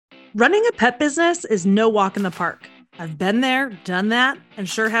Running a pet business is no walk in the park. I've been there, done that, and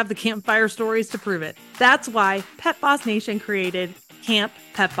sure have the campfire stories to prove it. That's why Pet Boss Nation created Camp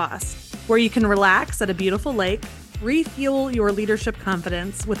Pet Boss, where you can relax at a beautiful lake, refuel your leadership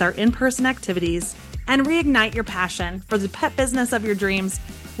confidence with our in-person activities, and reignite your passion for the pet business of your dreams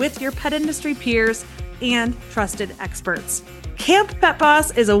with your pet industry peers and trusted experts. Camp Pet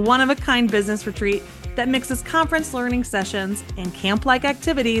Boss is a one-of-a-kind business retreat that mixes conference learning sessions and camp-like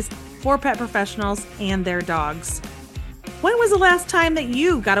activities for pet professionals and their dogs. When was the last time that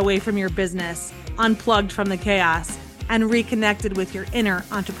you got away from your business, unplugged from the chaos, and reconnected with your inner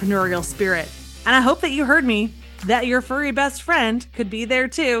entrepreneurial spirit? And I hope that you heard me, that your furry best friend could be there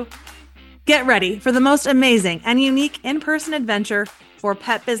too. Get ready for the most amazing and unique in-person adventure for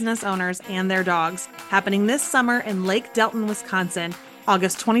pet business owners and their dogs, happening this summer in Lake Delton, Wisconsin,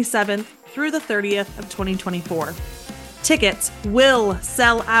 August 27th through the 30th of 2024. Tickets will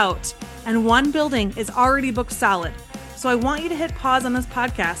sell out, and one building is already booked solid. So I want you to hit pause on this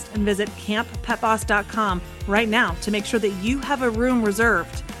podcast and visit camppetboss.com right now to make sure that you have a room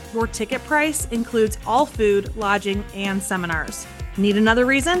reserved. Your ticket price includes all food, lodging, and seminars. Need another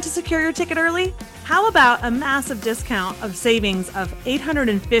reason to secure your ticket early? How about a massive discount of savings of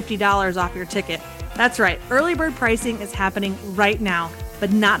 $850 off your ticket? That's right, early bird pricing is happening right now,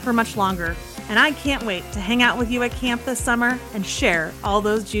 but not for much longer. And I can't wait to hang out with you at camp this summer and share all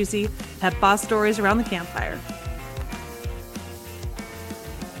those juicy Pet Boss stories around the campfire.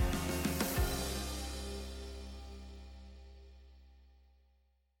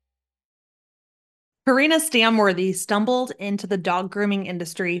 Karina Stamworthy stumbled into the dog grooming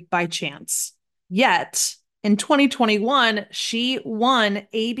industry by chance. Yet, in 2021, she won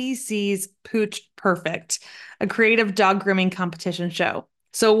ABC's Pooch Perfect, a creative dog grooming competition show.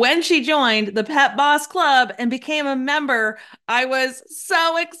 So when she joined the Pet Boss Club and became a member, I was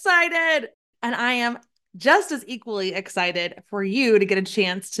so excited. And I am just as equally excited for you to get a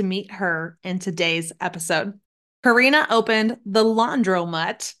chance to meet her in today's episode. Karina opened the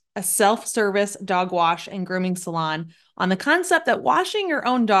Laundromat, a self-service dog wash and grooming salon, on the concept that washing your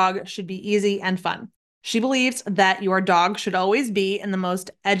own dog should be easy and fun. She believes that your dog should always be in the most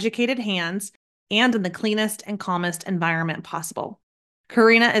educated hands and in the cleanest and calmest environment possible.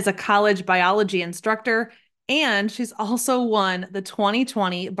 Karina is a college biology instructor, and she's also won the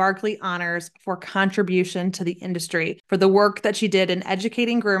 2020 Barkley Honors for contribution to the industry for the work that she did in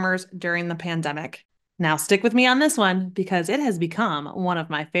educating groomers during the pandemic. Now stick with me on this one because it has become one of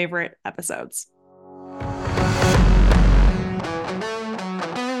my favorite episodes.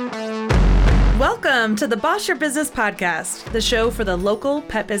 Welcome to the Boss Your Business podcast, the show for the local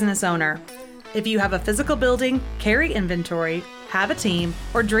pet business owner. If you have a physical building, carry inventory, have a team,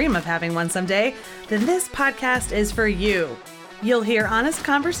 or dream of having one someday, then this podcast is for you. You'll hear honest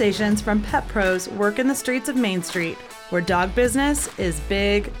conversations from pet pros working the streets of Main Street, where dog business is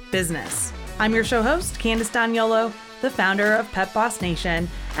big business. I'm your show host, Candace Daniolo, the founder of Pet Boss Nation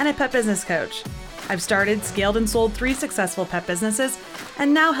and a pet business coach. I've started, scaled, and sold 3 successful pet businesses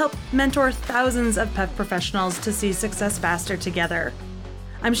and now help mentor thousands of pet professionals to see success faster together.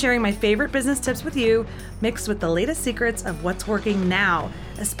 I'm sharing my favorite business tips with you, mixed with the latest secrets of what's working now,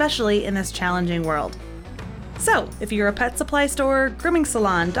 especially in this challenging world. So, if you're a pet supply store, grooming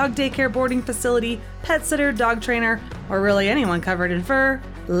salon, dog daycare boarding facility, pet sitter, dog trainer, or really anyone covered in fur,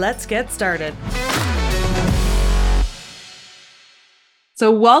 let's get started.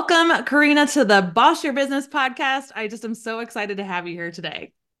 So welcome, Karina, to the Boss Your Business podcast. I just am so excited to have you here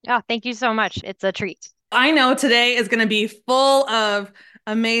today. Oh, thank you so much. It's a treat. I know today is going to be full of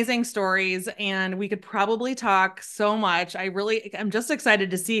amazing stories, and we could probably talk so much. I'm just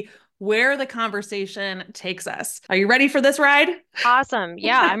excited to see where the conversation takes us. Are you ready for this ride? Awesome.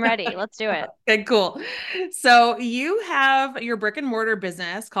 Yeah, I'm ready. Let's do it. Okay, cool. So you have your brick and mortar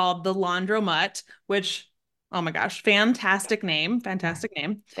business called the Laundromat, which, oh my gosh, fantastic name. Fantastic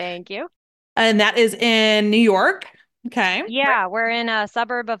name. Thank you. And that is in New York. Okay. Yeah, we're in a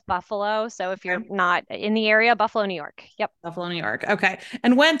suburb of Buffalo. So if you're not in the area, Buffalo, New York. Yep. Buffalo, New York. Okay.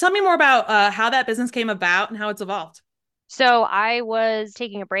 And tell me more about how that business came about and how it's evolved. So I was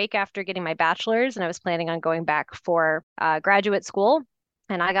taking a break after getting my bachelor's and I was planning on going back for graduate school.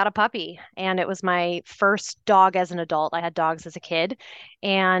 And I got a puppy, and it was my first dog as an adult. I had dogs as a kid,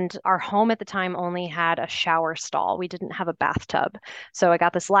 and our home at the time only had a shower stall. We didn't have a bathtub. So I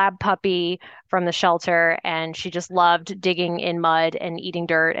got this lab puppy from the shelter, and she just loved digging in mud and eating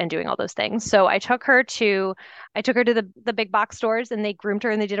dirt and doing all those things. So I took her to I took her to the big box stores and they groomed her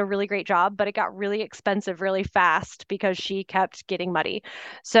and they did a really great job, but it got really expensive really fast because she kept getting muddy.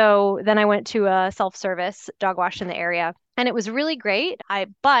 So then I went to a self-service dog wash in the area and it was really great.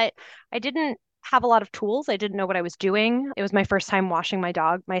 But I didn't have a lot of tools. I didn't know what I was doing. It was my first time washing my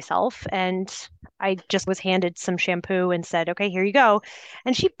dog myself and I just was handed some shampoo and said, "Okay, here you go."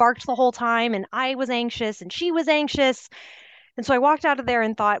 And she barked the whole time and I was anxious and she was anxious. And so I walked out of there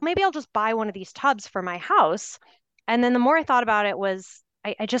and thought, maybe I'll just buy one of these tubs for my house. And then the more I thought about it was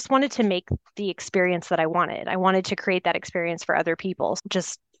I just wanted to make the experience that I wanted. I wanted to create that experience for other people.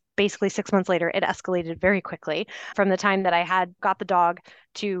 Just basically 6 months later, it escalated very quickly from the time that I had got the dog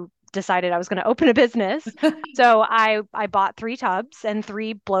to decided I was going to open a business. So I bought 3 tubs and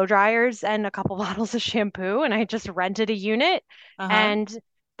 3 blow dryers and a couple bottles of shampoo, and I just rented a unit, Uh-huh. and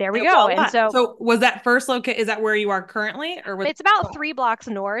there we And go. And voila. so So was that first location, is that where you are currently or was it's about oh, 3 blocks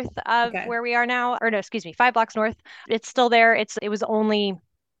north of okay. where we are now, or no, excuse me, 5 blocks north. It's still there. It was only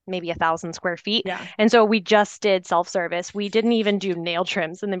maybe 1,000 square feet. Yeah. And so we just did self-service. We didn't even do nail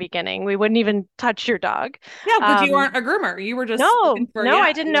trims in the beginning. We wouldn't even touch your dog. Yeah, because you Um, aren't a groomer. You were just no, looking for, no, I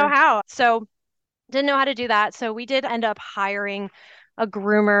yeah, didn't know you're how. So didn't know how to do that. So we did end up hiring a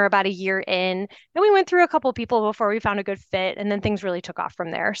groomer about a year in. And we went through a couple people before we found a good fit. And then things really took off from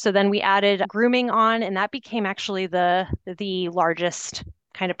there. So then we added grooming on, and that became actually the largest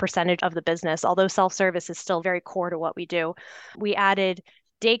kind of percentage of the business, although self-service is still very core to what we do. We added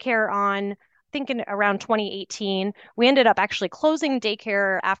daycare on. I think in around 2018, we ended up actually closing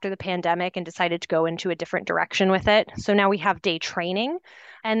daycare after the pandemic and decided to go into a different direction with it. So now we have day training.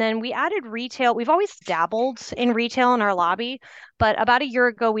 And then we added retail. We've always dabbled in retail in our lobby, but about a year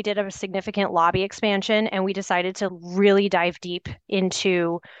ago, we did a significant lobby expansion and we decided to really dive deep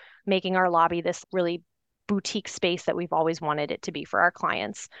into making our lobby this really boutique space that we've always wanted it to be for our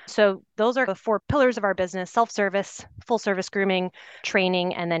clients. So those are the 4 pillars of our business: self-service, full service grooming,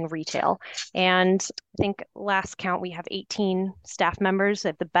 training, and then retail. And I think last count, we have 18 staff members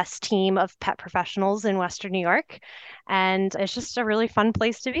at the best team of pet professionals in Western New York. And it's just a really fun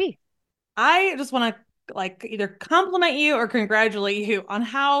place to be. I just want to like either compliment you or congratulate you on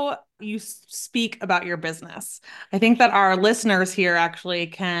how you speak about your business. I think that our listeners here actually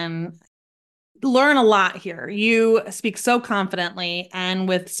can learn a lot here. You speak so confidently and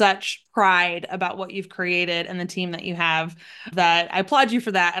with such pride about what you've created and the team that you have that I applaud you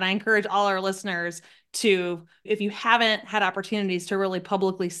for that. And I encourage all our listeners to, if you haven't had opportunities to really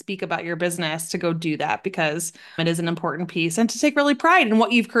publicly speak about your business, to go do that because it is an important piece and to take really pride in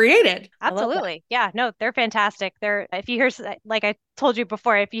what you've created. I love that. Absolutely. Yeah, no, they're fantastic. If you hear, like I told you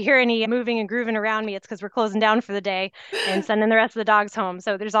before, if you hear any moving and grooving around me, it's because we're closing down for the day and sending the rest of the dogs home.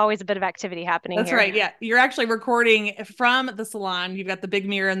 So there's always a bit of activity happening That's here. right. Yeah. You're actually recording from the salon. You've got the big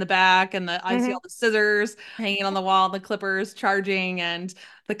mirror in the back and I see Hmm. all the scissors hanging on the wall, the clippers charging and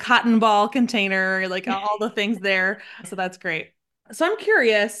the cotton ball container, like all the things there. So that's great. So I'm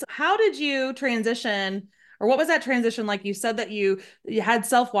curious, how did you transition or what was that transition like? You said that you had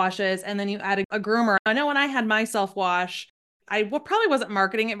self washes and then you added a groomer. I know when I had my self wash, probably wasn't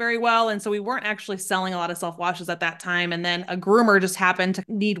marketing it very well. And so we weren't actually selling a lot of self washes at that time. And then a groomer just happened to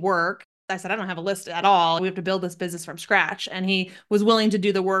need work. I said, I don't have a list at all. We have to build this business from scratch. And he was willing to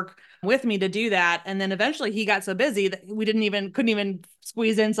do the work with me to do that. And then eventually he got so busy that we couldn't even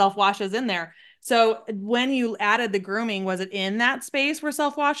squeeze in self washes in there. So when you added the grooming, was it in that space where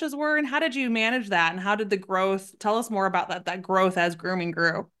self washes were? And how did you manage that? And how did the growth, tell us more about that growth as grooming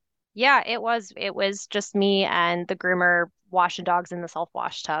grew? Yeah, it was just me and the groomer washing dogs in the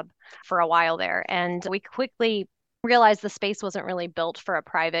self-wash tub for a while there. And we quickly realized the space wasn't really built for a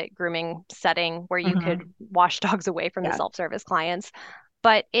private grooming setting where you could Mhm. wash dogs away from the Yeah. self-service clients.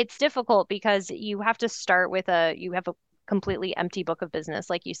 But it's difficult because you have to start with you have a completely empty book of business,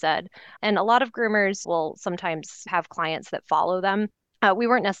 like you said. And a lot of groomers will sometimes have clients that follow them. We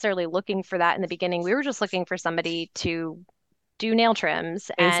weren't necessarily looking for that in the beginning. We were just looking for somebody to do nail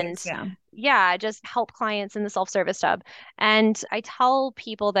trims and Basics. Yeah. yeah, just help clients in the self-service tub. And I tell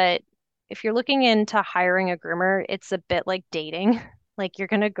people that if you're looking into hiring a groomer, it's a bit like dating. Like you're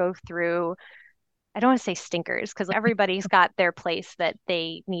going to go through, I don't want to say stinkers because everybody's got their place that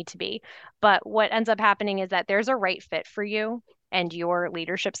they need to be. But what ends up happening is that there's a right fit for you and your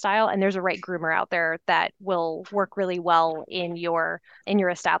leadership style, and there's a right groomer out there that will work really well in your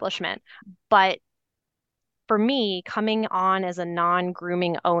establishment. But for me, coming on as a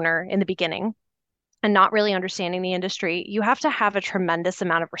non-grooming owner in the beginning and not really understanding the industry, you have to have a tremendous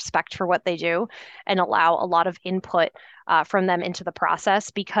amount of respect for what they do and allow a lot of input from them into the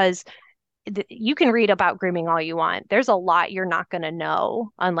process because you can read about grooming all you want. There's a lot you're not going to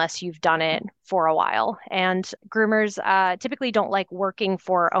know unless you've done it for a while. And groomers typically don't like working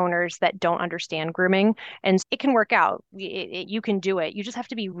for owners that don't understand grooming. And it can work out. You can do it. You just have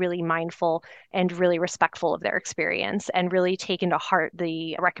to be really mindful and really respectful of their experience and really take into heart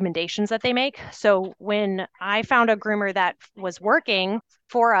the recommendations that they make. So when I found a groomer that was working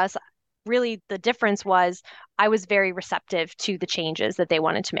for us, really the difference was I was very receptive to the changes that they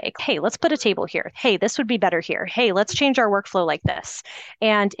wanted to make. Hey, let's put a table here. Hey, this would be better here. Hey, let's change our workflow like this.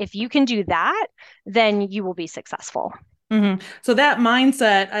 And if you can do that, then you will be successful. So that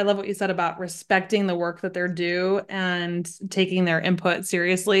mindset, I love what you said about respecting the work that they're due and taking their input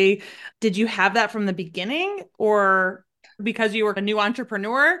seriously. Did you have that from the beginning, or because you were a new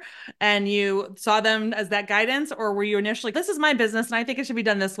entrepreneur and you saw them as that guidance, or were you initially, this is my business and I think it should be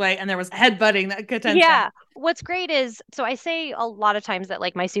done this way, and there was headbutting that could tend to. Yeah. What's great is, so I say a lot of times that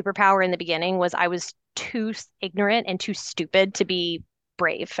like my superpower in the beginning was I was too ignorant and too stupid to be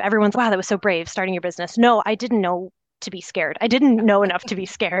brave. Everyone's, wow, that was so brave starting your business. No, I didn't know to be scared. I didn't know enough to be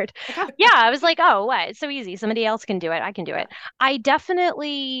scared. Yeah, I was like, oh, what? It's so easy. Somebody else can do it. I can do it. I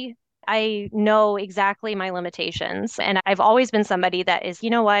definitely I know exactly my limitations. And I've always been somebody that is, you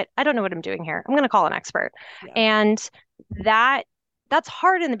know what? I don't know what I'm doing here. I'm going to call an expert. Yeah. And that that's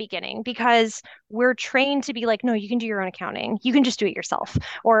hard in the beginning because we're trained to be like, no, you can do your own accounting. You can just do it yourself.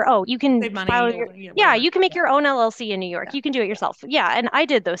 Or, oh, you can Save money, file your, yeah, whatever. you can make Yeah. your own LLC in New York. Yeah. You can do it Yeah. yourself. Yeah. And I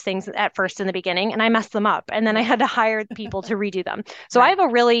did those things at first in the beginning and I messed them up. And then I Yeah. had to hire people to redo them. So I Right. have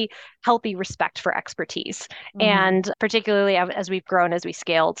a really healthy respect for expertise. Mhm. And particularly as we've grown, as we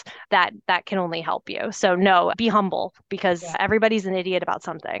scaled, that can only help you. So no, be humble because Yeah. everybody's an idiot about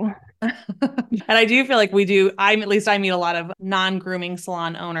something. And I do feel like we do, I'm at least I meet a lot of non-grooming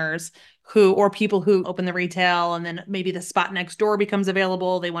salon owners who, or people who open the retail and then maybe the spot next door becomes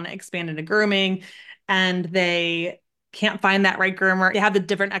available. They want to expand into grooming and they can't find that right groomer. They have the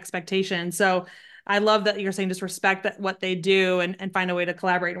different expectations. So I love that you're saying just respect that what they do and find a way to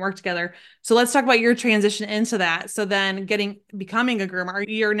collaborate and work together. So let's talk about your transition into that. So then becoming a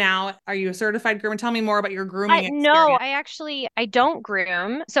groomer, are you a certified groomer? Tell me more about your grooming No, experience. I don't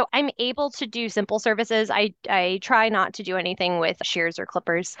groom. So I'm able to do simple services. I try not to do anything with shears or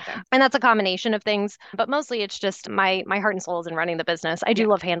clippers. Okay. And that's a combination of things, but mostly it's just my heart and soul is in running the business. I do Yeah.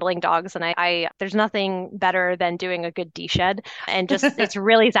 love handling dogs and I there's nothing better than doing a good de-shed and just it's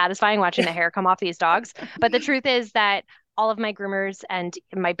really satisfying watching the hair come off these dogs. But the truth is that all of my groomers and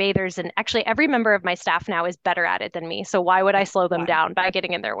my bathers and actually every member of my staff now is better at it than me. So why would I slow them Fine. down by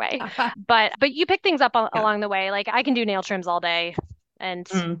getting in their way? But you pick things up Yeah. along the way. Like I can do nail trims all day. And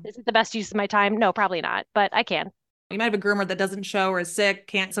Mm. is it the best use of my time? No, probably not, but I can. You might have a groomer that doesn't show or is sick,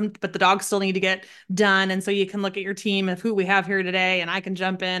 can't some, but the dogs still need to get done. And so you can look at your team of who we have here today, and I can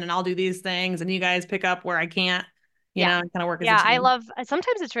jump in and I'll do these things, and you guys pick up where I can't, Yeah. and kind of work as a Yeah, I team. love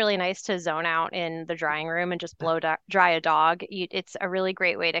sometimes it's really nice to zone out in the drying room and just dry a dog. It's a really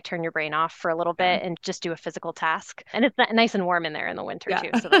great way to turn your brain off for a little Yeah. bit and just do a physical task. And it's nice and warm in there in the winter Yeah.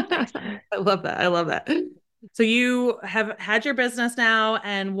 too, so that's nice. I love that. I love that. So you have had your business now,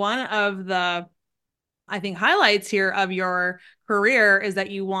 and one of the I think highlights here of your career is that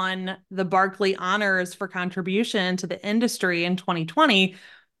you won the Barkley Honors for contribution to the industry in 2020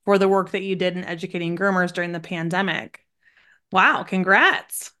 for the work that you did in educating groomers during the pandemic. Wow,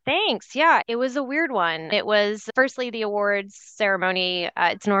 congrats. Thanks. Yeah, it was a weird one. It was firstly the awards ceremony.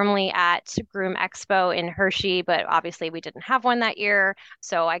 It's normally at Groom Expo in Hershey, but obviously we didn't have one that year.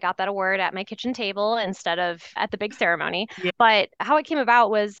 So I got that award at my kitchen table instead of at the big ceremony. Yeah. But how it came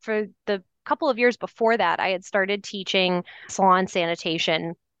about was for the couple of years before that, I had started teaching salon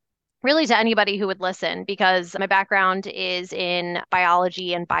sanitation really to anybody who would listen because my background is in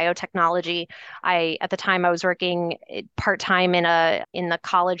biology and biotechnology. At the time I was working part-time in the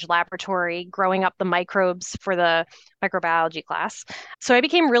college laboratory growing up the microbes for the microbiology class. So I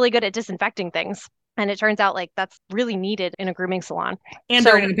became really good at disinfecting things. And it turns out like that's really needed in a grooming salon. And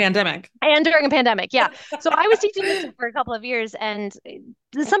So during a pandemic. and during a pandemic, yeah. So I was teaching this for a couple of years, and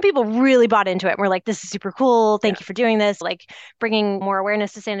some people really bought into it and were like, this is super cool. Yeah. Thank you for doing this, like bringing more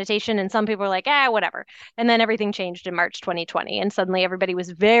awareness to sanitation. And some people were like, whatever. And then everything changed in March 2020. And suddenly everybody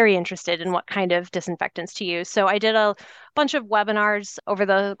was very interested in what kind of disinfectants to use. So I did a bunch of webinars over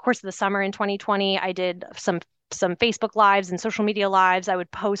the course of the summer in 2020. I did some Facebook lives and social media lives. I would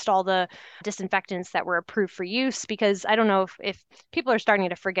post all the disinfectants that were approved for use because I don't know if people are starting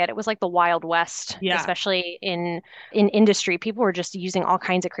to forget it was like the Wild West, Yeah. especially in industry. People were just using all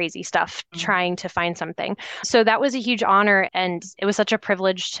kinds of crazy stuff Mhm. trying to find something. So that was a huge honor and it was such a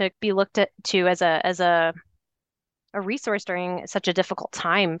privilege to be looked at to as a a resource during such a difficult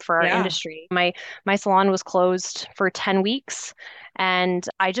time for our Yeah. industry. My salon was closed for 10 weeks and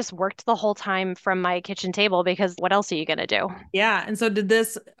I just worked the whole time from my kitchen table because what else are you going to do? Yeah. And so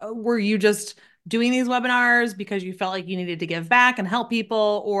were you just doing these webinars because you felt like you needed to give back and help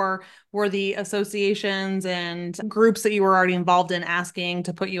people, or were the associations and groups that you were already involved in asking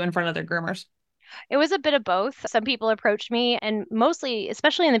to put you in front of their groomers? It was a bit of both. Some people approached me, and mostly,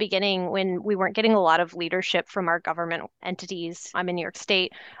 especially in the beginning when we weren't getting a lot of leadership from our government entities. I'm in New York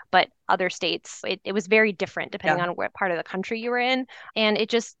State, but other states, it was very different depending Yeah. on what part of the country you were in. And it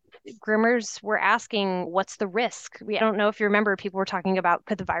just, groomers were asking, what's the risk? I don't know if you remember, people were talking about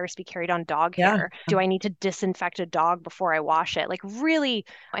could the virus be carried on dog Yeah. hair? Do I need to disinfect a dog before I wash it? Like, really,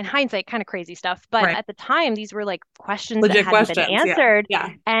 in hindsight, kind of crazy stuff. But Right. at the time, these were like questions that Legit hadn't been questions. Yeah. answered Yeah.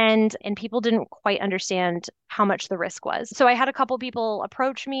 and people didn't quite understand how much the risk was. So I had a couple people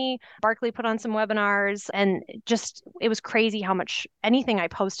approach me. Barkley put on some webinars and just it was crazy how much anything I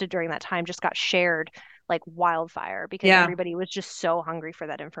posted during that time just got shared like wildfire because Yeah. everybody was just so hungry for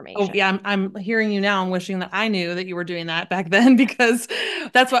that Oh, information. yeah, I'm hearing you now. I'm wishing that I knew that you were doing that back then because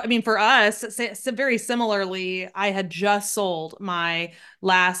that's what I mean for us. Very similarly, I had just sold my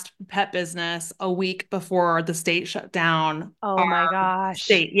last pet business a week before the state shut down Oh our my gosh.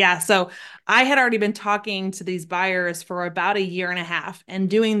 state. Yeah. So I had already been talking to these buyers for about a year and a half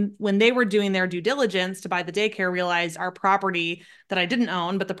and when they were doing their due diligence to buy the daycare, realized our property that I didn't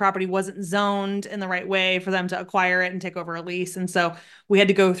own, but the property wasn't zoned in the right way for them to acquire it and take over a lease. And so we had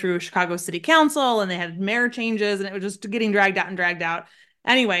to go through Chicago City Council and they had mayor changes and it was just getting dragged out and dragged out.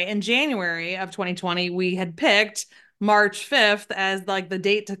 Anyway, in January of 2020, we had picked March 5th as like the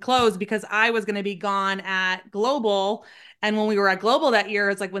date to close because I was going to be gone at Global. And when we were at Global that year,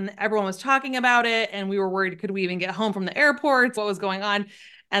 it's like when everyone was talking about it and we were worried, could we even get home from the airport? What was going on?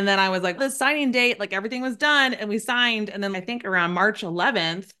 And then I was like, the signing date, like everything was done and we signed. And then I think around March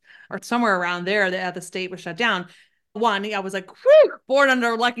 11th or somewhere around there, the state was shut down. One, I was like, whew, born under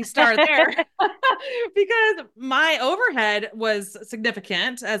a lucky star there because my overhead was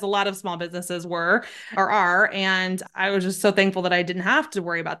significant, as a lot of small businesses were or are. And I was just so thankful that I didn't have to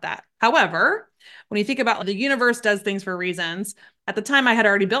worry about that. However, when you think about the universe does things for reasons, at the time I had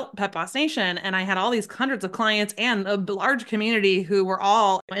already built Pet Boss Nation and I had all these hundreds of clients and a large community who were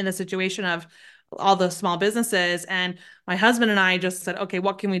all in the situation of all the small businesses. And my husband and I just said, okay,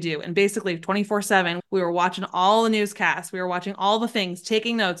 what can we do? And basically 24/7, we were watching all the newscasts. We were watching all the things,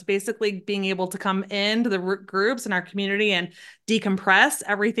 taking notes, basically being able to come into the groups in our community and decompress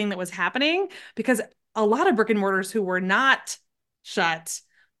everything that was happening because a lot of brick and mortars who were not shut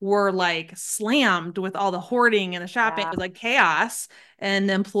were like slammed with all the hoarding and the shopping. It Yeah. was like chaos. And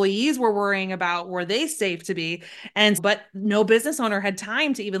the employees were worrying about were they safe to be. But no business owner had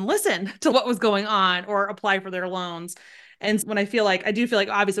time to even listen to what was going on or apply for their loans. And when I do feel like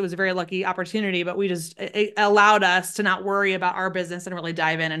obviously it was a very lucky opportunity, but it allowed us to not worry about our business and really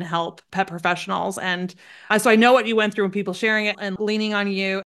dive in and help pet professionals. And so I know what you went through and people sharing it and leaning on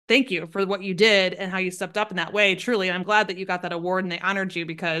you. Thank you for what you did and how you stepped up in that way, truly. And I'm glad that you got that award and they honored you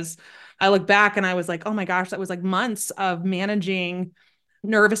because I look back and I was like, oh my gosh, that was like months of managing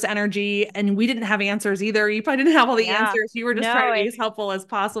nervous energy. And we didn't have answers either. You probably didn't have all the Yeah. answers. You were just trying No, to be and as helpful as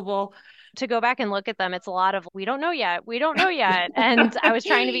possible. to go back and look at them, it's a lot of we don't know yet. We don't know Yeah. yet. And I was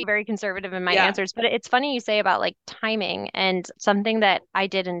trying to be very conservative in my Yeah. answers, but it's funny you say about like timing and something that I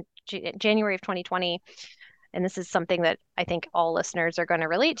did in January of 2020. And this is something that I think all listeners are going to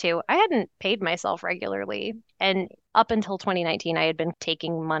relate to. I hadn't paid myself regularly. And up until 2019, I had been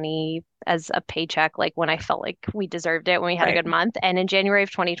taking money as a paycheck, like when I felt like we deserved it, when we had a Right. good month. And in January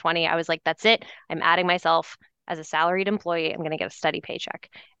of 2020, I was like, that's it. I'm adding myself as a salaried employee. I'm going to get a steady paycheck.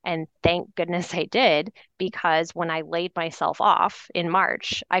 And thank goodness I did, because when I laid myself off in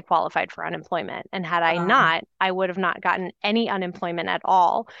March, I qualified for unemployment. And had I Um, not, I would have not gotten any unemployment at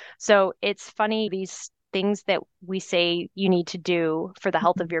all. So it's funny, these things that we say you need to do for the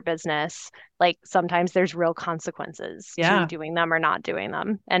health of your business, like sometimes there's real consequences to yeah. doing them or not doing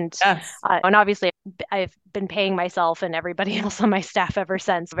them. Yes. And obviously I've been paying myself and everybody else on my staff ever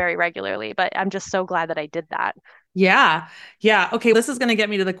since very regularly, but I'm just so glad that I did that. Yeah. Yeah. Okay. This is going to get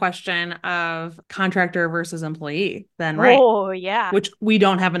me to the question of contractor versus employee, then, right? Oh, yeah. Which we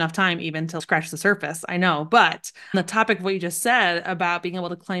don't have enough time even to scratch the surface. I know. But on the topic of what you just said about being able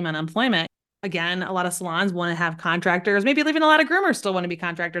to claim unemployment, again, a lot of salons want to have contractors, maybe even a lot of groomers still want to be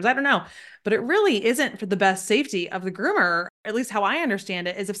contractors. I don't know. But it really isn't for the best safety of the groomer. At least how I understand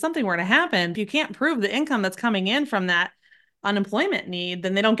it is if something were to happen, if you can't prove the income that's coming in from that unemployment need,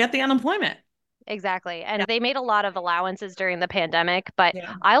 then they don't get the unemployment. exactly. And Yeah. they made a lot of allowances during the pandemic, but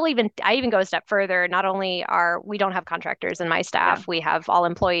Yeah. I even go a step further. Not only are we don't have contractors in my Yeah. staff, we have all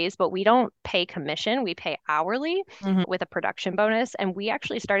employees, but we don't pay commission. We pay hourly Hmm. with a production bonus. And we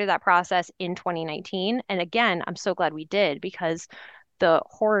actually started that process in 2019. And again, I'm so glad we did because the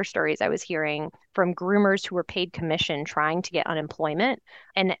horror stories I was hearing from groomers who were paid commission trying to get unemployment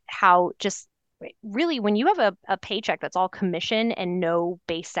and how just really when you have a paycheck that's all commission and no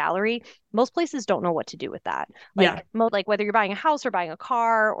base salary, most places don't know what to do with that. Yeah. Like whether you're buying a house or buying a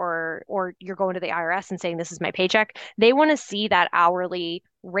car or you're going to the IRS and saying this is my paycheck, they want to see that hourly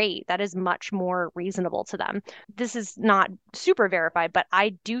rate that is much more reasonable to them. This is not super verified, but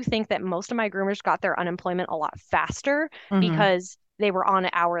I do think that most of my groomers got their unemployment a lot faster Hmm. because they were on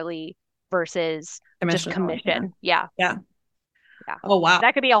hourly versus just Commission only. Yeah. commission. Yeah. Yeah. Yeah. Oh, wow.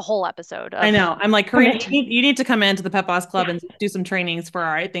 That could be a whole episode I of know. I'm like, Karina, commission. you need to come into the Pet Boss Club Yeah. and do some trainings for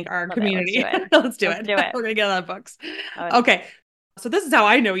our, I think, our Love it. Let's do community. it. Let's do Let's it. do it. We're gonna get on the books. Uh, Okay. So this is how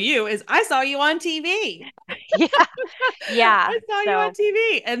I know you is I saw you on TV. yeah. Yeah. I saw you on So,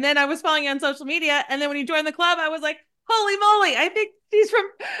 TV. And then I was following you on social media. And then when you joined the club, I was like, holy moly, I think she's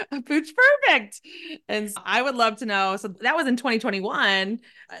from Pooch Perfect. And so I would love to know. So that was in 2021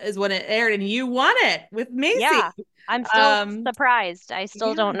 is when it aired, and you won it with Macy. yeah. I'm still Um, surprised. I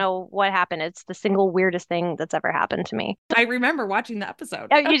still don't yeah, know what happened. It's the single weirdest thing that's ever happened to me. I remember watching the episode.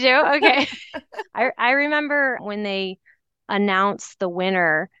 Oh, you do? Okay. I remember when they announced the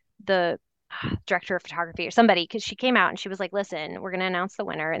winner, the director of photography or somebody, because she came out and she was like, listen, we're going to announce the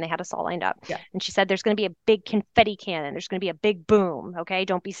winner. And they had us all lined up. Yeah. And she said, there's going to be a big confetti cannon. There's going to be a big boom. Okay.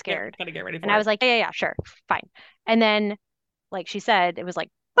 Don't be Yeah, scared. gotta get ready And for I it. was like, yeah, sure. Fine. And then, like she said, it was like,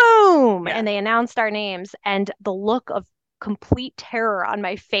 boom. Yeah. And they announced our names. And the look of complete terror on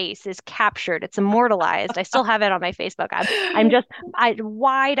my face is captured. It's immortalized. I still have it on my Facebook. I'm just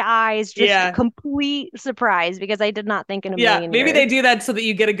wide eyes, just Yeah. complete surprise because I did not think in a Yeah. million Maybe years. they do that so that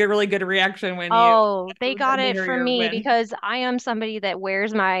you get a really good reaction when you Oh, they got they it hear from your me win. because I am somebody that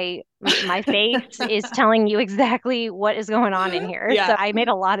wears my face is telling you exactly what is going on in here. So Yeah. I made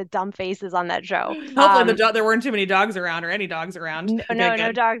a lot of dumb faces on that show. Hopefully there weren't too many dogs around or any dogs around. Okay, No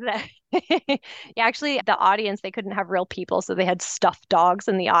good. dogs that yeah, actually the audience they couldn't have real people, so they had stuffed dogs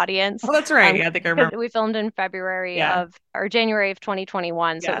in the audience. Oh, that's right. Yeah, I think I Because remember. we filmed in February Yeah. of or January of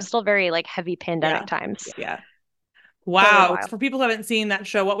 2021, so it Yeah. was still very like heavy pandemic Yeah. times. Yeah. Totally Wow. wild. For people who haven't seen that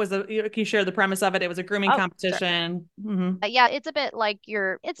show, what was can you share the premise of it? It was a grooming Oh, sure. competition. Hmm. Yeah, it's a bit like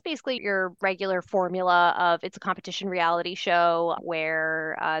it's basically your regular formula of it's a competition reality show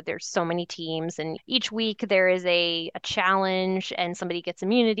where there's so many teams, and each week there is a challenge and somebody gets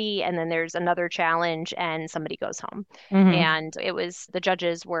immunity, and then there's another challenge and somebody goes home. Hmm. And the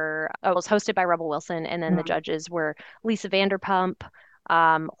judges were, it was hosted by Rebel Wilson, and then the Hmm. judges were Lisa Vanderpump,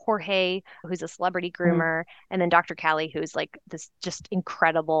 Jorge, who's a celebrity Hmm. groomer, and then Dr. Callie, who's like this just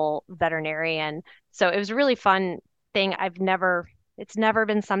incredible veterinarian. So it was a really fun thing. It's never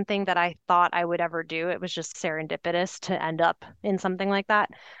been something that I thought I would ever do. It was just serendipitous to end up in something like that.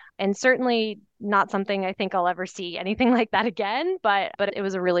 And certainly not something I think I'll ever see anything like that again, but it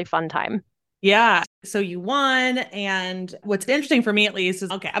was a really fun time. Yeah. So you won. And what's interesting for me at least is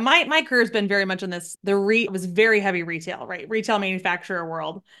okay, my career's been very much in this, it was very heavy retail, right? Retail manufacturer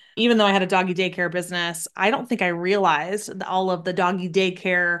world. Even though I had a doggy daycare business, I don't think I realized all of the doggy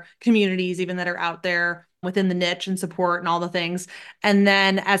daycare communities, even that are out there within the niche and support and all the things. And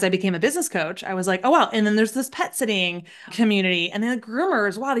then as I became a business coach, I was like, oh, wow. And then there's this pet sitting community. And then the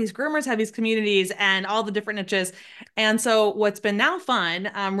groomers, wow, these groomers have these communities and all the different niches. And so what's been now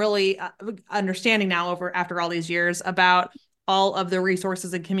fun, really understanding now after all these years about all of the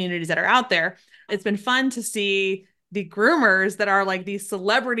resources and communities that are out there. It's been fun to see the groomers that are like these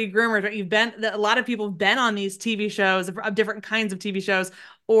celebrity groomers, right? A lot of people have been on these TV shows of different kinds of TV shows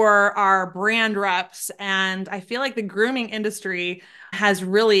or are brand reps. And I feel like the grooming industry has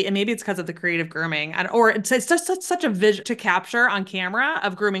really, and maybe it's because of the creative grooming, or it's just such a vision to capture on camera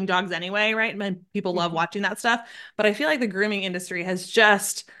of grooming dogs anyway, right? And people love Mhm. watching that stuff. But I feel like the grooming industry has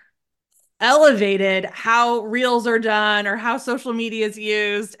just elevated how reels are done or how social media is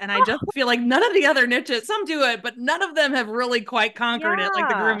used. And I just feel like none of the other niches, some do it, but none of them have really quite conquered it, like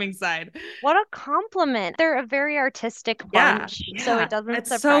the Yeah. grooming side. What a compliment. They're a very artistic Yeah. bunch, so Yeah. it doesn't It's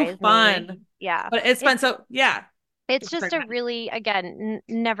so surprise me. fun. Yeah. But it's fun. So yeah. It's Sorry, just go a ahead. really, again,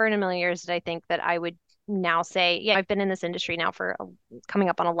 never in a million years did I think that I would now say, yeah, I've been in this industry now for coming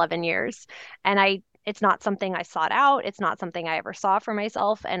up on 11 years. And it's not something I sought out. It's not something I ever saw for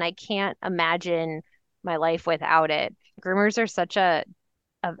myself. And I can't imagine my life without it. Groomers are such a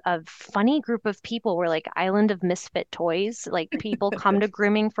a funny group of people. We're like island of misfit toys. Like people come to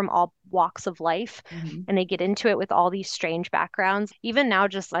grooming from all walks of life Mhm. and they get into it with all these strange backgrounds. Even now,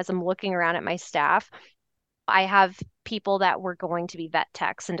 just as I'm looking around at my staff, I have people that were going to be vet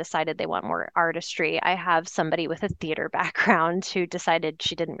techs and decided they want more artistry. I have somebody with a theater background who decided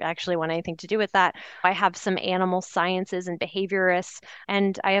she didn't actually want anything to do with that. I have some animal sciences and behaviorists,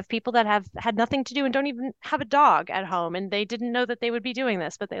 and I have people that have had nothing to do and don't even have a dog at home, and they didn't know that they would be doing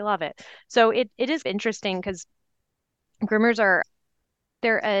this, but they love it. So it is interesting because groomers are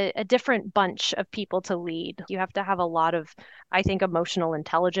they're a different bunch of people to lead. You have to have a lot of, I think, emotional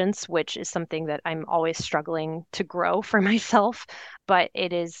intelligence, which is something that I'm always struggling to grow for myself. But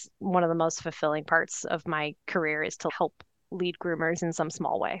it is one of the most fulfilling parts of my career is to help lead groomers in some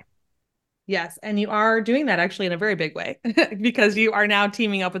small way. Yes, and you are doing that actually in a very big way because you are now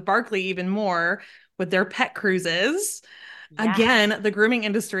teaming up with Barkley even more with their pet cruises. Yes. Again, the grooming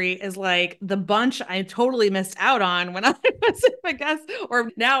industry is like the bunch I totally missed out on when I was in I guess,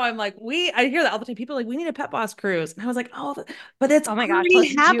 or now I'm like, I hear that all the time. People are like, we need a Pet Boss cruise. And I was like, oh, but it's Oh my gosh, already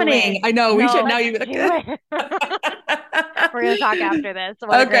let's do happening. it. I know we No, should now let's you do it. We're going to talk after this.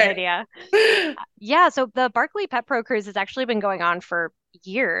 What a great Okay. idea. Yeah, so the Barkley Pet Pro Cruise has actually been going on for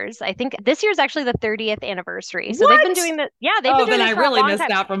years. I think this year's actually the 30th anniversary. So they've been What? doing this, yeah, they've been Oh, doing then I this for a really long missed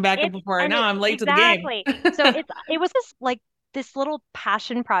time. out from back and It's before. and Now it I'm late to the game. exactly. So it was this like this little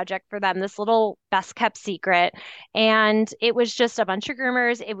passion project for them, this little best kept secret. And it was just a bunch of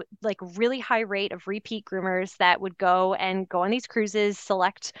groomers, like really high rate of repeat groomers that would go on these cruises,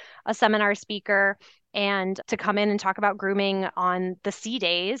 select a seminar speaker and to come in and talk about grooming on the sea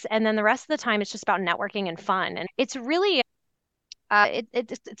days. And then the rest of the time, it's just about networking and fun. And it's really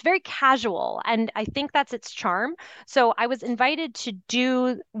it's very casual, and I think that's its charm. So I was invited to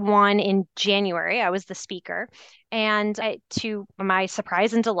do one in January. I was the speaker, and to my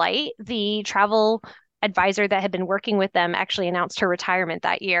surprise and delight, the travel advisor that had been working with them actually announced her retirement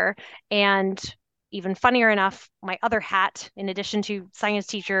that year. And even funnier enough, my other hat, in addition to science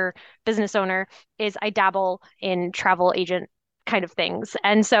teacher, business owner, is I dabble in travel agent kind of things.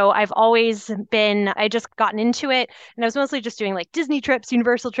 And so I just gotten into it and I was mostly just doing like Disney trips,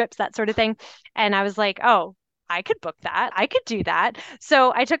 Universal trips, that sort of thing. And I was like, oh, I could book that. I could do that.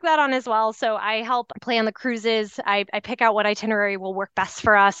 So I took that on as well. So I help plan the cruises. I pick out what itinerary will work best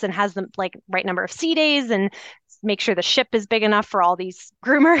for us and has the like right number of sea days and make sure the ship is big enough for all these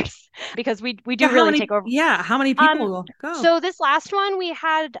groomers because we Yeah, do really take over. how many Um, people will go? so this last one we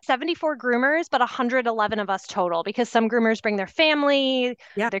had 74 groomers, but 111 of us total because some groomers bring their family,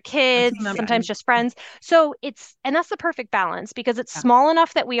 Yeah, their a team kids, member. sometimes just friends. So and that's the perfect balance because it's Yeah. small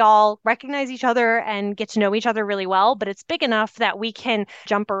enough that we all recognize each other and get to know each other really well, but it's big enough that we can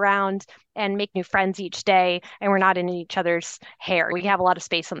jump around and make new friends each day and we're not in each other's hair. We have a lot of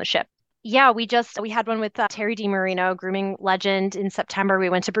space on the ship. Yeah, we had one with Terry DiMarino, grooming legend in September. We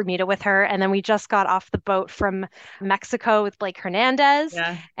went to Bermuda with her, and then we just got off the boat from Mexico with Blake Hernandez.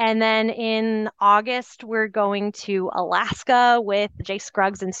 Yeah. And then in August, we're going to Alaska with Jay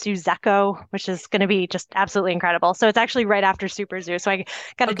Scruggs and Sue Zecco, which is going to be just absolutely incredible. So it's actually right after Super Zoo. So I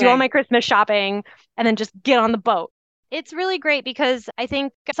got to do all Okay. my Christmas shopping and then just get on the boat. It's really great because I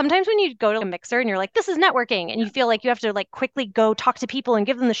think sometimes when you go to a mixer and you're like, this is networking, and you feel like you have to like quickly go talk to people and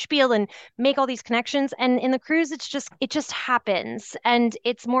give them the spiel and make all these connections. And in the cruise, it just happens and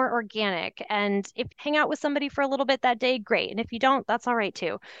it's more organic. And if you hang out with somebody for a little bit that day, great. And if you don't, that's all right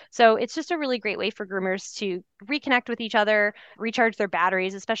too. So it's just a really great way for groomers to reconnect with each other, recharge their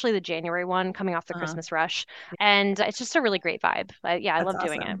batteries, especially the January one coming off the Uh, Christmas rush. And it's just a really great vibe. Yeah, I that's love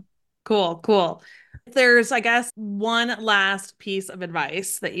doing it. awesome. Cool, cool. If there's, I guess, one last piece of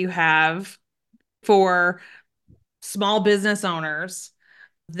advice that you have for small business owners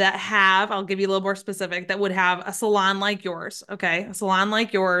that I'll give you a little more specific, that would have a salon like yours. Okay. A salon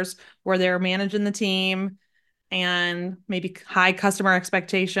like yours where they're managing the team and maybe high customer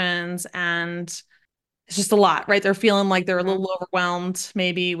expectations. And it's just a lot, right? They're feeling like they're a Mhm. little overwhelmed,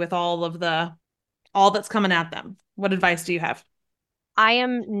 maybe with all that's coming at them. What advice do you have? I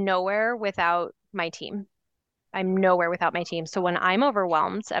am nowhere without my team. I'm nowhere without my team. So when I'm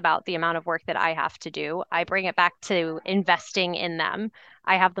overwhelmed about the amount of work that I have to do, I bring it back to investing in them.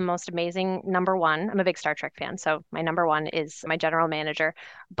 I have the most amazing number one. I'm a big Star Trek fan, so my number one is my general manager,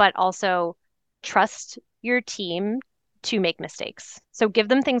 but also trust your team to make mistakes. So give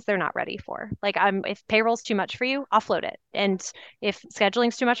them things they're not ready for. Like if payroll's too much for you, offload it. And if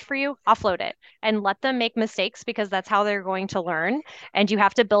scheduling's too much for you, offload it and let them make mistakes because that's how they're going to learn. And you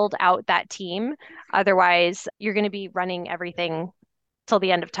have to build out that team. Otherwise, you're going to be running everything till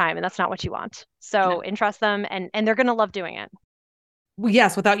the end of time, and that's not what you want. No. So entrust them and they're going to love doing it. Well,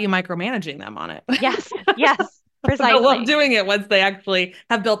 yes, without you micromanaging them on it. Yes, yes, They'll love precisely. doing it once they actually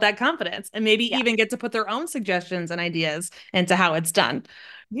have built that confidence and maybe Yes. even get to put their own suggestions and ideas into how it's done.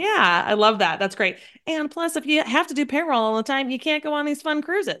 Yeah, I love that. That's great. And plus, if you have to do payroll all the time, you can't go on these fun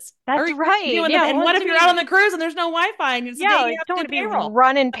cruises. Or That's you're right. doing the, Yeah, and well, what if to you're out on be the cruise and there's no Wi-Fi and it's the yeah, day I you have don't to want to do be payroll?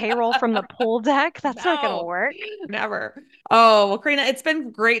 running payroll from the pool deck. That's not going to No, work. never. Oh, well, Karina, it's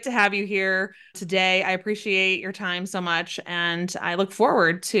been great to have you here today. I appreciate your time so much. And I look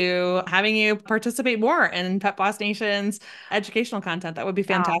forward to having you participate more in Pet Boss Nation's educational content. That would be Oh,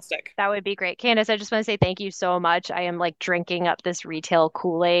 fantastic. that would be great. Candace, I just want to say thank you so much. I am like drinking up this retail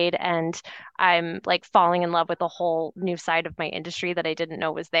Kool-Aid and I'm like falling in love with a whole new side of my industry that I didn't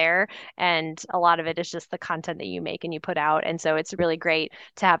know was there. And a lot of it is just the content that you make and you put out. And so it's really great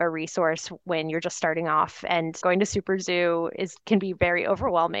to have a resource when you're just starting off. And going to Super Zoo is can be very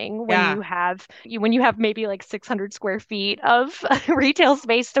overwhelming when Yeah. you have maybe like 600 square feet of retail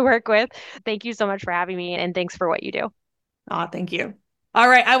space to work with. Thank you so much for having me and thanks for what you do. Oh, thank you. All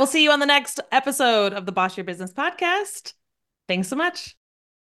right. I will see you on the next episode of the Boss Your Business podcast. Thanks so much.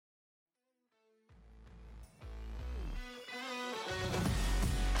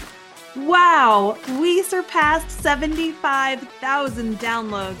 Wow, we surpassed 75,000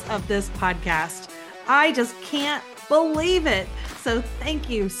 downloads of this podcast. I just can't believe it. So thank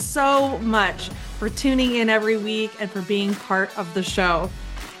you so much for tuning in every week and for being part of the show.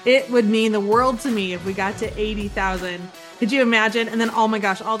 It would mean the world to me if we got to 80,000. Could you imagine? And then, oh my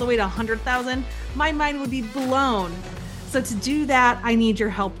gosh, all the way to 100,000? My mind would be blown. So to do that, I need your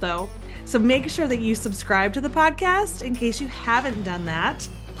help though. So make sure that you subscribe to the podcast in case you haven't done that.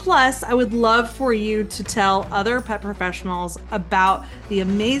 Plus, I would love for you to tell other pet professionals about the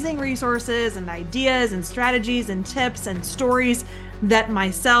amazing resources and ideas and strategies and tips and stories that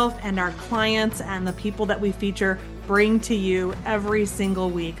myself and our clients and the people that we feature bring to you every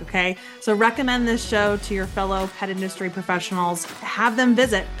single week, okay? So recommend this show to your fellow pet industry professionals. Have them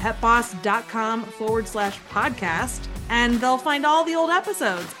visit petboss.com/podcast, and they'll find all the old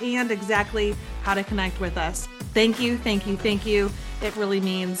episodes and exactly how to connect with us. Thank you, thank you, thank you. It really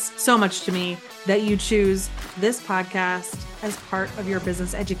means so much to me that you choose this podcast as part of your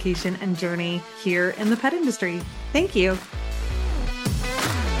business education and journey here in the pet industry. Thank you.